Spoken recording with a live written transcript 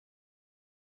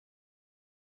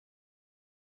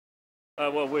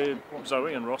Well, we're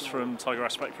Zoe and Ross from Tiger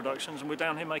Aspect Productions, and we're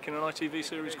down here making an ITV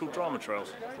series called Drama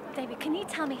Trails. David, can you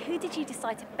tell me, who did you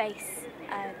decide to base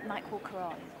Night Walker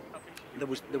on?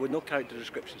 There were no character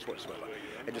descriptions whatsoever.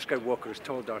 I described Walker as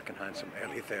tall, dark and handsome,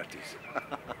 early 30s.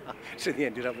 So he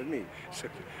ended up with me. So,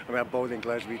 I mean, a balding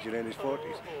Glaswegian in his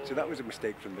 40s. So that was a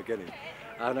mistake from the beginning.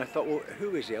 And I thought, well,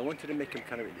 who is he? I wanted to make him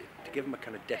to give him a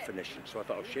kind of definition. So I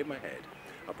thought, I'll shave my head,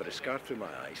 I'll put a scar through my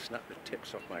eyes, snap the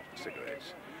tips off my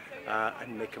cigarettes,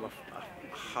 and make him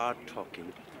a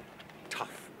hard-talking,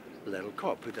 tough little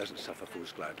cop who doesn't suffer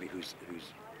fools gladly, whose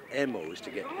MO is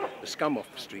to get the scum off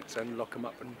the streets and lock them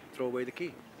up and throw away the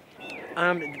key.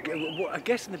 I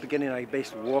guess in the beginning I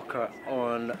based Walker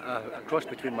on a cross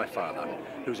between my father,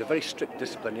 who was a very strict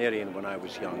disciplinarian when I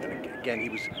was young, and again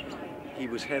he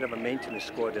was head of a maintenance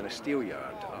squad in a steel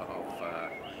yard of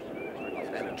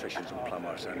electricians and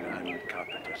plumbers and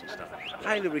carpenters and stuff.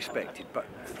 Highly respected, but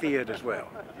feared as well.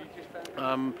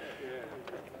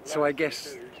 So I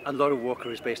guess a lot of Walker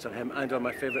is based on him and on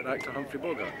my favourite actor, Humphrey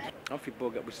Bogart. Humphrey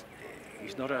Bogart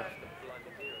he's not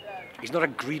a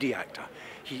greedy actor.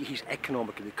 He's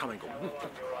economically come and go,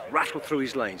 rattle through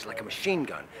his lines like a machine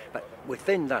gun. But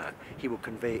within that, he will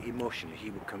convey emotion,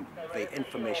 he will convey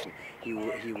information, he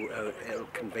will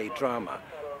convey drama,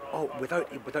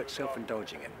 without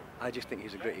self-indulging it. I just think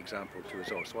he's a great example to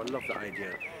us all. So I love the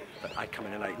idea that I come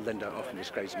in and Linda often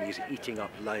describes me as eating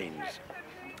up lines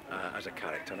as a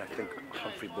character, and I think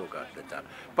Humphrey Bogart did that.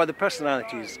 But the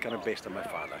personality is kind of based on my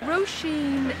father.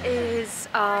 Roisin is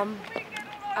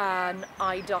an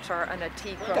eye dotter and a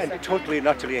tea crosser. Totally and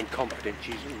utterly incompetent.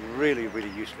 She's really,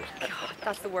 really useless. God,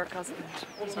 that's the work husband.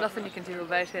 There's nothing you can do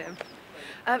about him.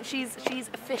 She's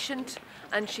efficient,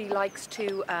 and she likes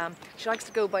to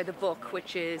go by the book,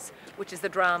 which is the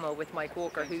drama with Mike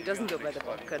Walker, who doesn't go by the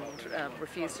book and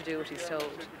refuses to do what he's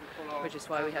told, which is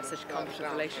why we have such a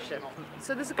complicated relationship.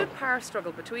 So there's a good power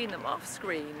struggle between them off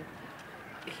screen.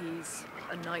 He's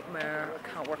a nightmare. I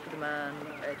can't work with a man.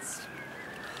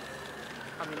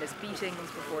 There's beatings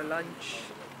before lunch.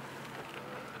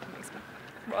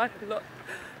 Right, look.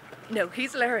 No,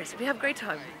 he's hilarious. We have a great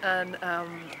time, and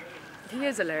he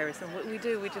is hilarious, and what we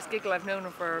do, we just giggle. I've known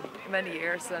him for many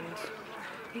years, and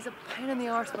he's a pain in the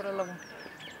arse, but I love him.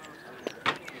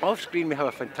 Off screen we have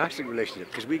a fantastic relationship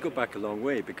because we go back a long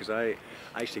way, because I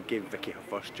actually gave Vicky her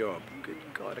first job, good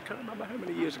God, I can't remember how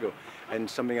many years ago, in a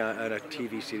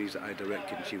TV series that I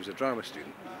directed, and she was a drama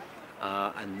student.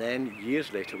 And then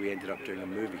years later we ended up doing a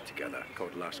movie together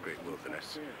called Last Great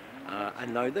Wilderness,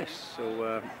 and now this.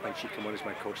 So when she came on as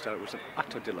my co-star, it was an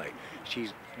utter delight.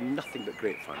 She's nothing but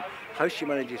great fun. How she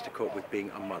manages to cope with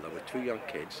being a mother with 2 young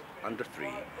kids under 3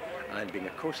 and being a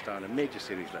co-star in a major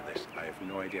series like this, I have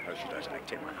no idea how she does it. I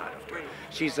take my hat off to her.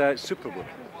 She's a superwoman.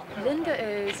 Linda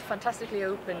is fantastically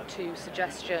open to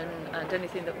suggestion and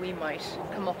anything that we might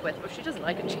come up with. If she doesn't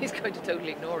like it, she's going to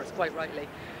totally ignore us, quite rightly.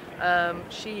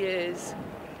 She is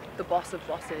the boss of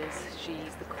bosses.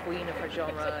 She's the queen of her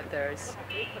genre.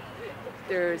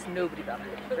 There's nobody better.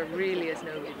 There really is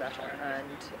nobody better.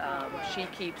 And she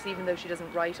keeps, even though she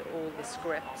doesn't write all the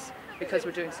scripts, because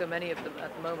we're doing so many of them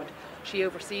at the moment, she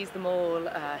oversees them all.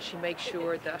 She makes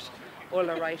sure that all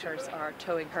our writers are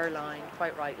towing her line,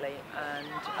 quite rightly. And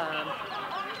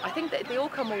I think that they all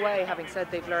come away having said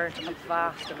they've learned a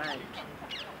vast amount.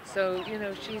 So,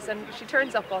 she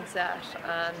turns up on set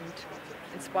and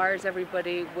inspires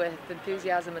everybody with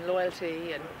enthusiasm and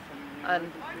loyalty,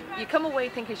 and you come away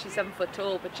thinking she's 7 foot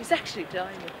tall, but she's actually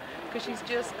tiny, because she's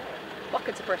just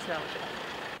buckets of personality.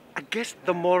 I guess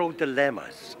the moral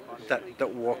dilemmas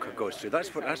that Walker goes through,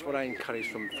 that's what I encourage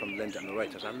from Linda and the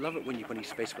writers. I love it when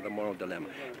he's faced with a moral dilemma.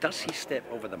 Does he step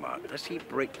over the mark? Does he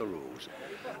break the rules?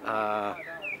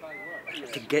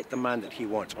 To get the man that he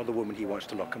wants, or the woman he wants,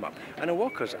 to lock him up. And in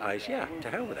Walker's eyes, yeah, to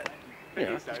hell with it.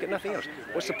 He's got nothing else.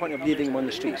 What's the point of leaving him on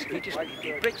the streets? If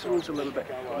he breaks the rules a little bit,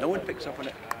 no one picks up on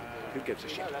it, who gives a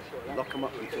shit? Lock him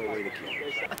up and throw away the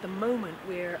key. At the moment,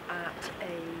 we're at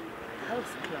a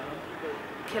health club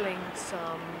killing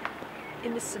some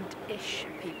innocent-ish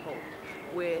people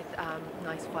with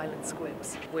nice violent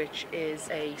squibs, which is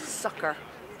a sucker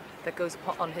that goes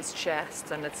on his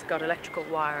chest, and it's got electrical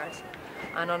wires.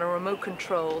 And on a remote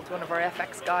control, one of our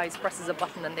FX guys presses a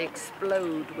button and they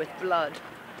explode with blood.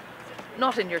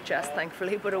 Not in your chest,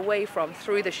 thankfully, but away from,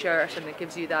 through the shirt, and it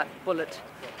gives you that bullet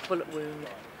wound.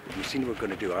 You've seen what we're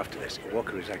going to do after this.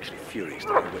 Walker is actually furious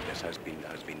that our witness has been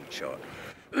shot.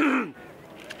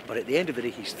 But at the end of the day,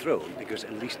 he's thrown, because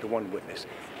at least the one witness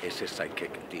is his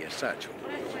sidekick, D.S. Satchel.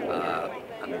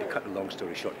 To cut the long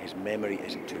story short, his memory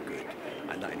isn't too good.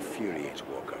 and that infuriates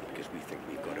Walker because we think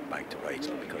we've got him back to rights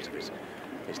because of his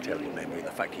terrible memory,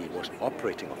 the fact he wasn't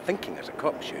operating or thinking as a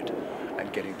cop should,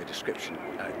 and getting the description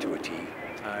to a T,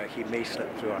 he may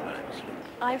slip through our hands.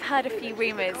 I've heard a few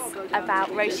rumours about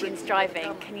Roisin's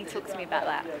driving. Can you talk to me about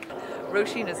that?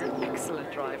 Roisin is an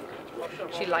excellent driver.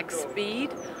 She likes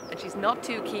speed and she's not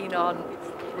too keen on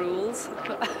rules.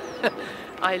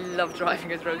 I love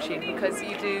driving as Roisin because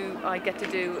I get to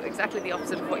do exactly the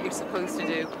opposite of what you're supposed to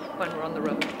do when we're on the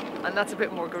road. And that's a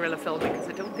bit more guerrilla filming because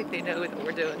I don't think they know that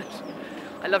we're doing it.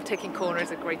 I love taking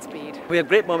corners at great speed. We have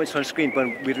great moments on screen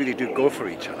when we really do go for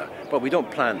each other, but we don't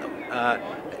plan them.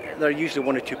 There are usually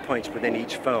 1 or 2 points within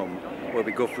each film where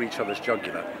we go for each other's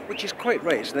jugular, which is quite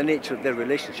right. It's the nature of their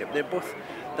relationship. They're both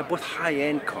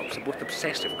high-end cops. They're both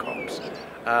obsessive cops,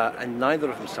 and neither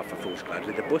of them suffer fools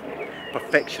gladly. They're both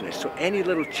perfectionists. So any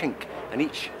little chink in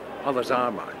each other's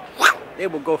armour, they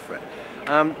will go for it.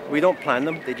 We don't plan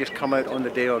them. They just come out on the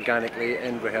day organically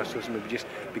in rehearsals, and we just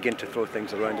begin to throw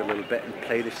things around a little bit and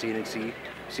play the scene and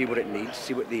see what it needs,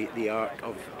 see what the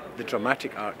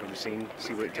dramatic arc of the scene,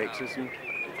 see where it takes us, and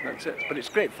that's it. But it's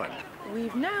great fun.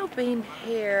 We've now been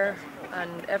here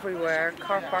and everywhere,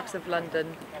 car parks of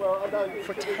London,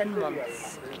 for 10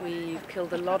 months. We've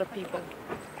killed a lot of people.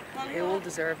 They all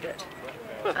deserved it.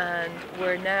 And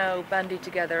we're now bandied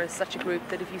together as such a group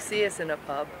that if you see us in a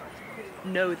pub,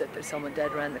 know that there's someone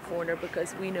dead around the corner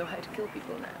because we know how to kill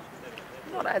people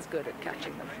now. Not as good at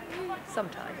catching them,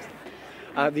 sometimes.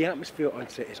 The atmosphere on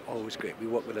set is always great. We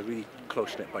work with a really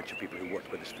close-knit bunch of people who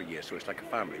worked with us for years, so it's like a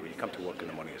family. When you come to work in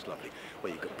the morning, it's lovely.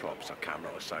 Well, you've got props, a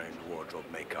camera, a sound, wardrobe,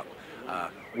 makeup.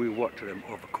 We worked with them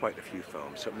over quite a few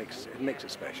films, so it makes it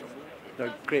special. They're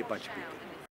a great bunch of people.